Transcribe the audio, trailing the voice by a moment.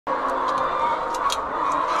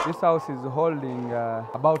This house is holding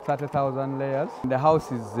about 30,000 layers. The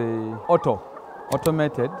house is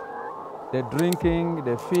automated. The drinking,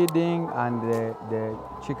 the feeding, and the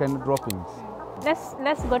chicken droppings.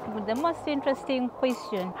 Let's go to the most interesting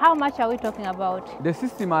question. How much are we talking about? The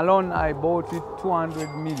system alone, I bought it 200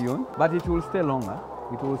 million, but it will stay longer.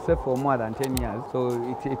 It will stay for more than 10 years, so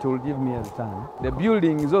it will give me a return. The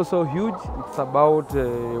building is also huge. It's about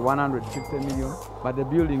 150 million, but the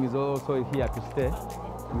building is also here to stay.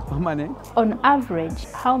 It's permanent. On average,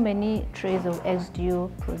 how many trays of eggs do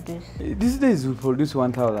you produce? These days we produce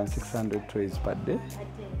 1,600 trays per day.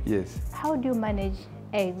 Yes. How do you manage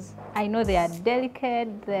eggs? I know they are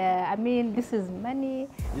delicate. This is money.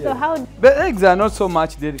 Yes. So how? The eggs are not so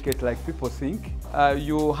much delicate like people think.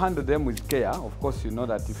 You handle them with care. Of course, you know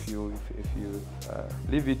that if you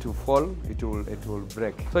leave it to fall, it will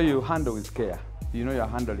break. So you handle with care. You know you're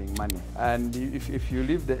handling money. And if you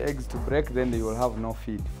leave the eggs to break, then you will have no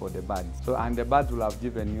feed for the birds. So, and the birds will have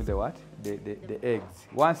given you the what? The eggs.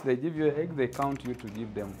 Once they give you eggs, they count you to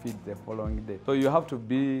give them feed the following day. So you have to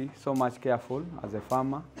be so much careful as a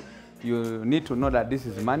farmer. You need to know that this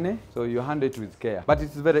is money, so you handle it with care. But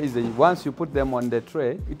it's very easy. Once you put them on the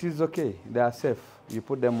tray, it is okay. They are safe. You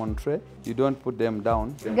put them on tray, you don't put them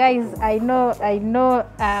down. Guys, I know,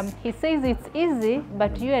 he says it's easy,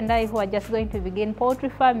 but you and I who are just going to begin poultry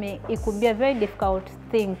farming, it could be a very difficult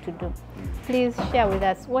thing to do. Please share with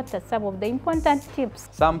us what are some of the important tips.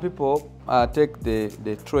 Some people take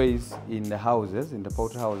the trays in the houses, in the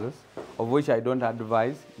poultry houses, of which I don't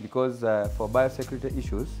advise, because for biosecurity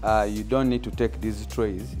issues, you don't need to take these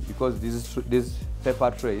trays, because these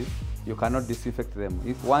paper trays, you cannot disinfect them.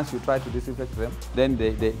 Once you try to disinfect them, then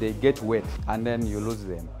they get wet and then you lose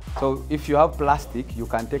them. So if you have plastic, you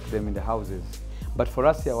can take them in the houses. But for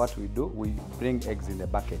us here, what we do, we bring eggs in the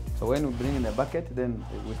bucket. So when we bring in the bucket, then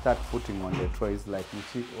we start putting on the trays like you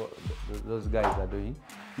see those guys are doing.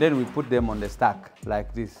 Then we put them on the stack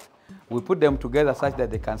like this. We put them together such that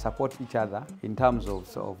they can support each other in terms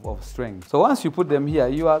of strength. So once you put them here,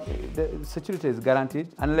 the security is guaranteed,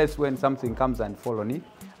 unless when something comes and fall on it.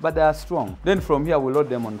 But they are strong. Then from here we load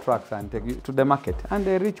them on trucks and take it to the market, and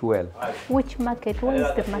they reach well. Which market? Where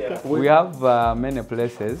is the market? We have many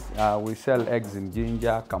places. We sell eggs in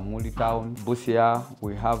Jinja, Kampala town, Busia.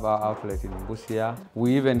 We have our outlet in Busia.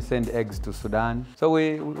 We even send eggs to Sudan. So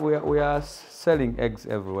we are selling eggs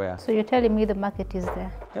everywhere. So you're telling me the market is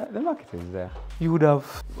there? Yeah, the market is there. You would have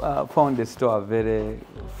found the store very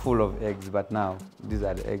full of eggs, but now these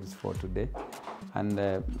are the eggs for today.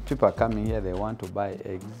 And people are coming here, they want to buy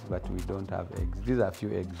eggs, but we don't have eggs. These are a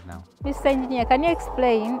few eggs now. Mr. Engineer, can you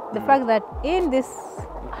explain the fact that in this,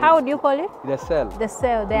 how do you call it? The cell. The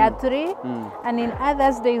cell, there are three, and in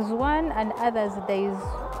others there is one, and others there is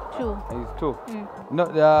two. There is two. No,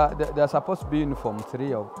 they are supposed to be uniform,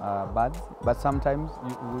 three of birds, but sometimes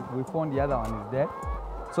we found the other one is dead.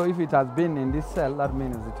 So if it has been in this cell, that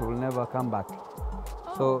means it will never come back.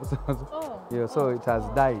 So it has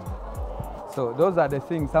died. So those are the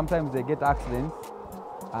things. Sometimes they get accidents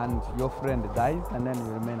and your friend dies and then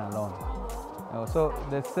you remain alone. So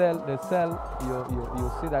the cell,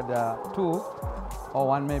 you see that there are two or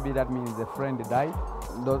one, maybe that means the friend died.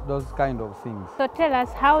 Those kind of things. So tell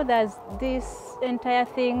us, how does this entire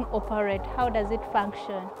thing operate? How does it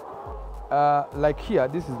function? Like here,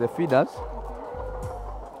 this is the feeders.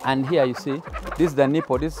 And here you see, this is the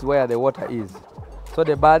nipple, this is where the water is. So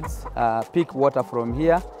the birds pick water from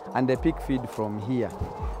here and they pick feed from here.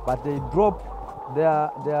 But they drop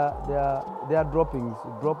their droppings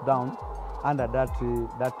drop down under that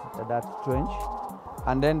trench.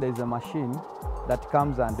 And then there's a machine that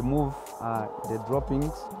comes and moves the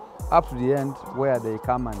droppings up to the end where they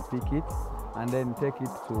come and pick it and then take it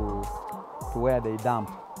to where they dump.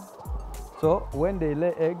 So when they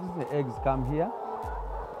lay eggs, the eggs come here.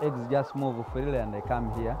 Eggs just move freely and they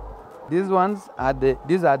come here. These ones are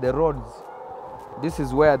these are the rods. This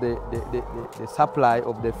is where the supply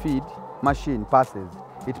of the feed machine passes.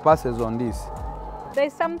 It passes on this.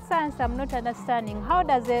 There's some science I'm not understanding. How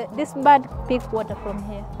does this bird pick water from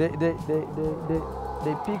here? They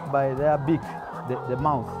pick by their beak, the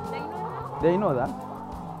mouth. They know that?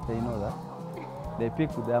 They know that. They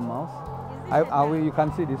pick with their mouth. You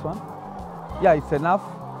can see this one? Yeah, it's enough.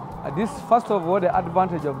 First of all, the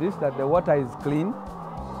advantage of this, that the water is clean.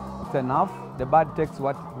 It's enough. The bird takes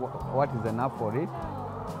what is enough for it.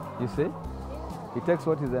 You see? It takes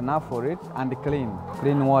what is enough for it and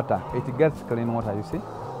clean water. It gets clean water, you see?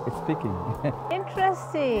 It's picking.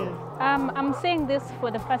 Interesting. I'm saying this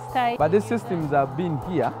for the first time. But these systems have been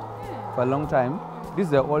here for a long time. This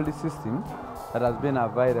is the oldest system that has been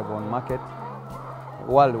available on market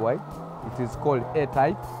worldwide. It is called A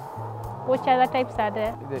type. Which other types are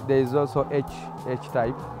there? There is also H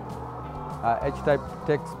type. H type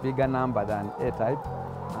takes bigger number than A type,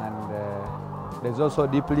 and there's also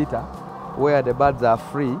deep litter, where the birds are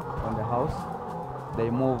free on the house. They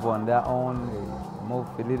move on their own. They move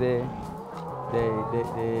freely.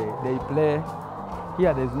 They play.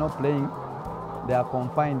 Here there's no playing. They are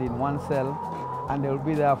confined in one cell, and they will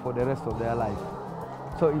be there for the rest of their life.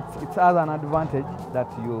 So it's as an advantage that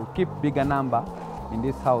you keep bigger number in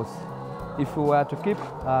this house. If we were to keep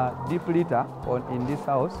deep litter in this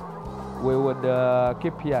house, we would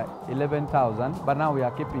keep here 11,000, but now we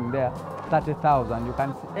are keeping there 30,000. You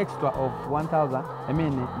can see extra of 1,000,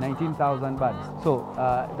 19,000 birds. So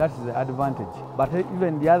that's the advantage. But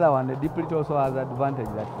even the other one, the deep litter also has advantage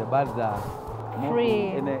that the birds are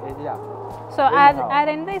free. Yeah. So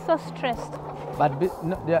aren't they so stressed? But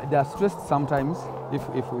no, they are stressed sometimes. If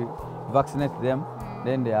we vaccinate them,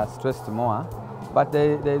 then they are stressed more. But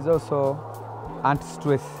there is also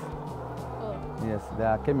anti-stress. Oh. Yes, there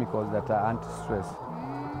are chemicals that are anti-stress.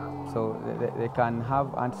 So they can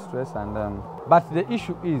have anti-stress, and but the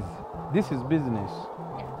issue is, this is business.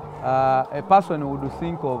 A person would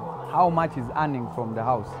think of how much is earning from the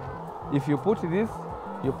house. If you put this,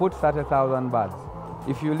 you put 30,000 birds.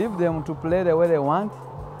 If you leave them to play the way they want,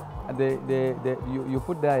 you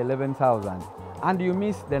put there 11,000, and you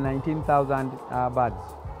miss the 19,000 birds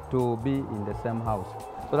to be in the same house.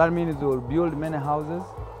 So that means you will build many houses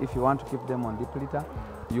if you want to keep them on deep litter.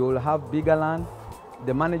 You will have bigger land.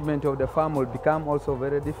 The management of the farm will become also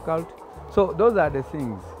very difficult. So those are the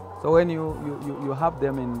things. So when you have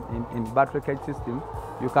them in battery cage system,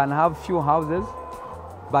 you can have few houses,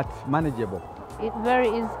 but manageable. It's very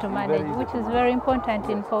easy to manage, which is very important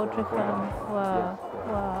in poultry farm. Wow. Yes.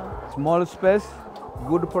 Wow. Small space,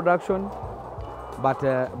 good production, but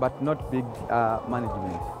not big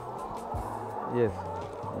management. Yes.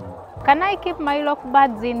 Can I keep my lock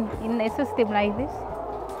birds in a system like this?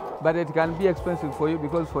 But it can be expensive for you,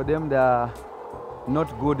 because for them they are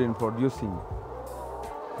not good in producing.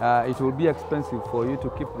 It will be expensive for you to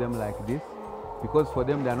keep them like this, because for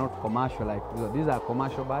them they are not commercial like this. These are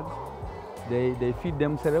commercial birds. They feed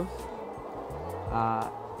themselves.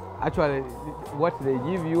 Actually, what they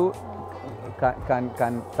give you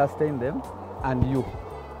can sustain them and you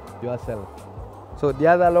yourself. So the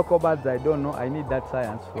other local birds, I don't know. I need that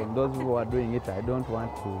science from those who are doing it. I don't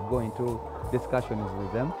want to go into discussions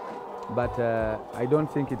with them, but I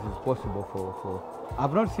don't think it is possible for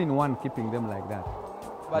I've not seen one keeping them like that.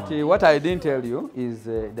 But what I didn't tell you is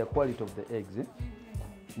the quality of the eggs.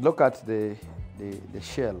 Look at the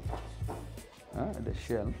shell. The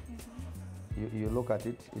shell. You look at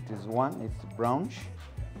it. It is it's brownish,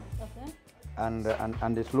 okay,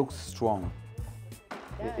 and it looks strong.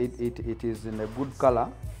 It is in a good color.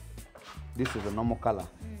 This is a normal color.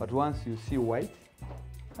 But once you see white,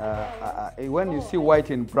 when you see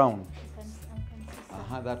white and brown,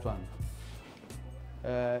 that one.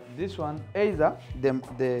 This one, either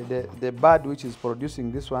the bird which is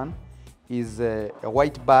producing this one is a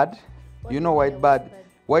white bird. You know white bird.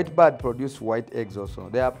 White bird produce white eggs also.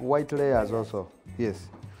 They have white layers also. Yes,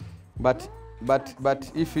 but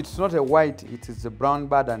if it's not a white, it is a brown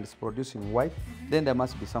bird and it's producing white, then there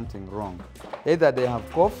must be something wrong. Either they have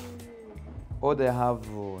cough, or they have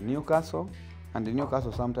Newcastle, and the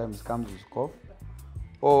Newcastle sometimes comes with cough,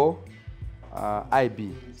 or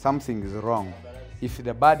IB. Something is wrong. If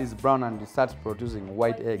the bird is brown and it starts producing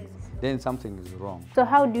white eggs, then something is wrong. So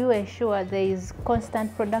how do you ensure there is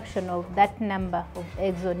constant production of that number of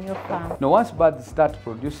eggs on your farm? Now, once birds start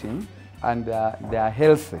producing and they are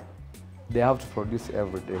healthy, they have to produce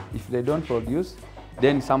every day. If they don't produce,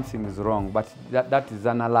 then something is wrong. But that is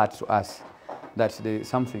an alert to us that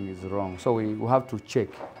something is wrong. So we have to check.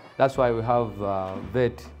 That's why we have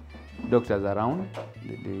vet doctors around,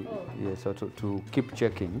 so to keep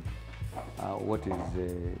checking what is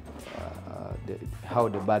how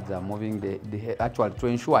the birds are moving, to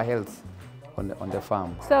ensure health on the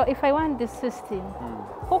farm. So if I want this system,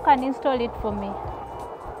 who can install it for me?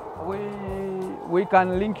 We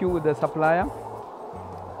can link you with the supplier.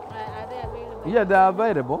 Are they available? Yeah, they are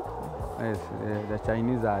available. Yes, the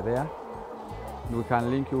Chinese are there. We can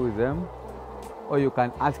link you with them, or you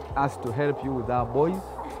can ask us to help you with our boys.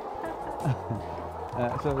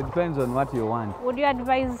 So it depends on what you want. Would you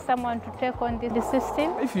advise someone to take on this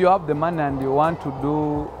system? If you have the money and you want to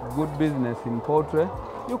do good business in poultry,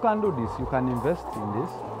 you can do this. You can invest in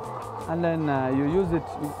this, and then you use it.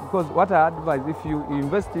 Because what I advise, if you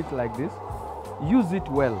invest it like this, use it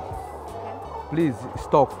well. Please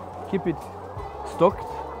keep it stocked.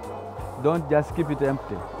 Don't just keep it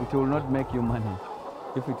empty. It will not make you money.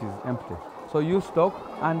 if it is empty. So you stock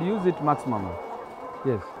and use it maximum.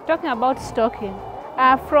 Yes. Talking about stocking,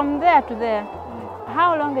 from there to there,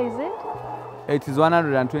 how long is it? It is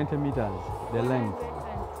 120 meters, the length.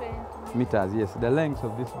 120 Meters, yes. The length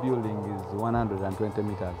of this building is 120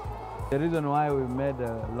 meters. The reason why we made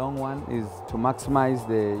a long one is to maximize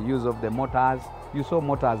the use of the motors. You saw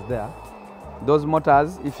motors there. Those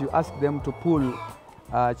motors, if you ask them to pull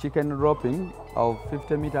chicken roping of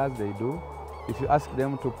 50 meters, they do. If you ask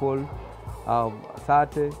them to pull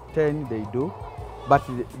 30, 10, they do. But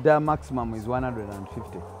their maximum is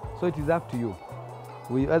 150. So it is up to you.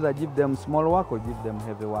 We either give them small work or give them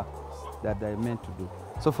heavy work that they're meant to do.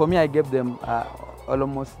 So for me, I gave them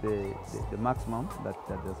almost the maximum that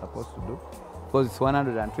they're supposed to do, because it's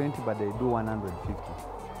 120, but they do 150.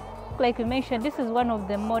 Like you mentioned, this is one of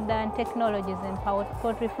the modern technologies in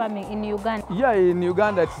poultry farming in Uganda. Yeah, in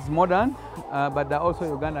Uganda it's modern, but there are also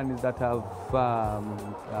Ugandans that have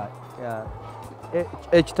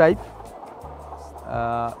H-type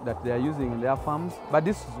that they are using in their farms. But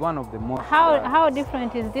this is one of the most... How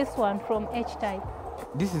different is this one from H-type?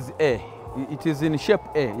 This is A. It is in shape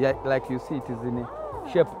A, yeah, like you see, it is in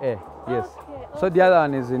shape A, yes. Okay, so the other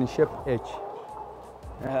one is in shape H.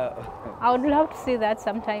 I would love to see that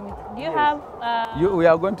sometime. Do you Yes. have... we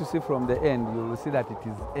are going to see from the end, you will see that it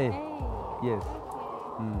is A. Yes.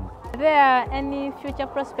 Are there any future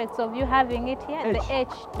prospects of you having it here, H. the H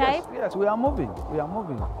type? Yes, we are moving. We are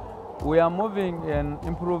moving. We are moving and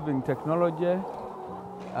improving technology,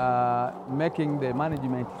 making the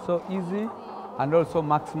management so easy, and also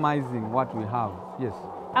maximizing what we have. Yes.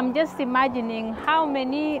 I'm just imagining how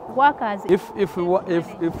many workers... If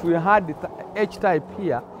we had the H-type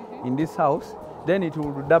here in this house, then it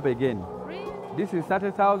will double again. Really? This is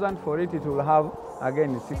 30,000. For it, it will have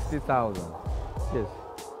again 60,000. Yes.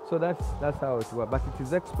 So that's how it works. But it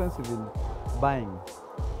is expensive in buying.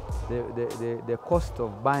 The cost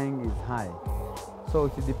of buying is high. So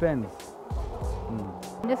it depends.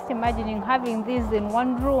 I'm just imagining having these in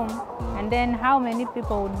one room, and then how many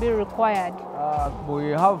people would be required? We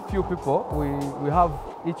have few people. We have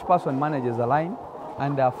each person manages a line,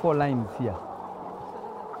 and there are 4 lines here.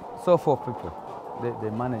 So 4 people, they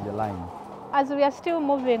manage a line. As we are still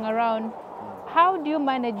moving around, how do you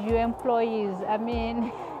manage your employees? I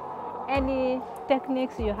mean, any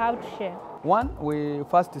techniques you have to share? One, we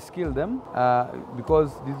first skill them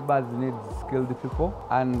because these birds need skilled people,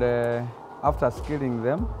 and after skilling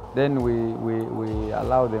them, then we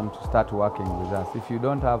allow them to start working with us. If you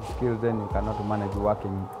don't have skills, then you cannot manage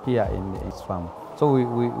working here in this farm. So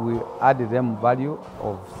we add them value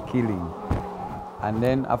of skilling, and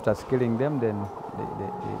then after skilling them, then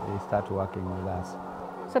they start working with us.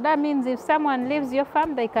 So that means if someone leaves your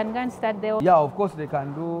farm, they can go and start their own? Yeah, of course they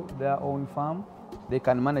can do their own farm. They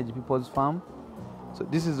can manage people's farm. So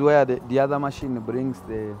this is where the other machine brings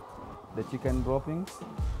the chicken droppings,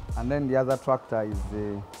 and then the other tractor is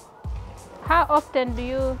the... How often do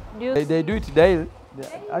you... They do it daily.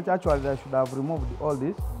 Actually, they should have removed all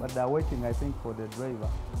this, but they're waiting, I think, for the driver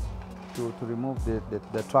to remove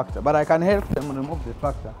the tractor. But I can help them remove the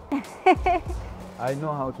tractor. I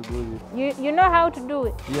know how to do this. You know how to do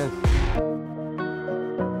it? Yes.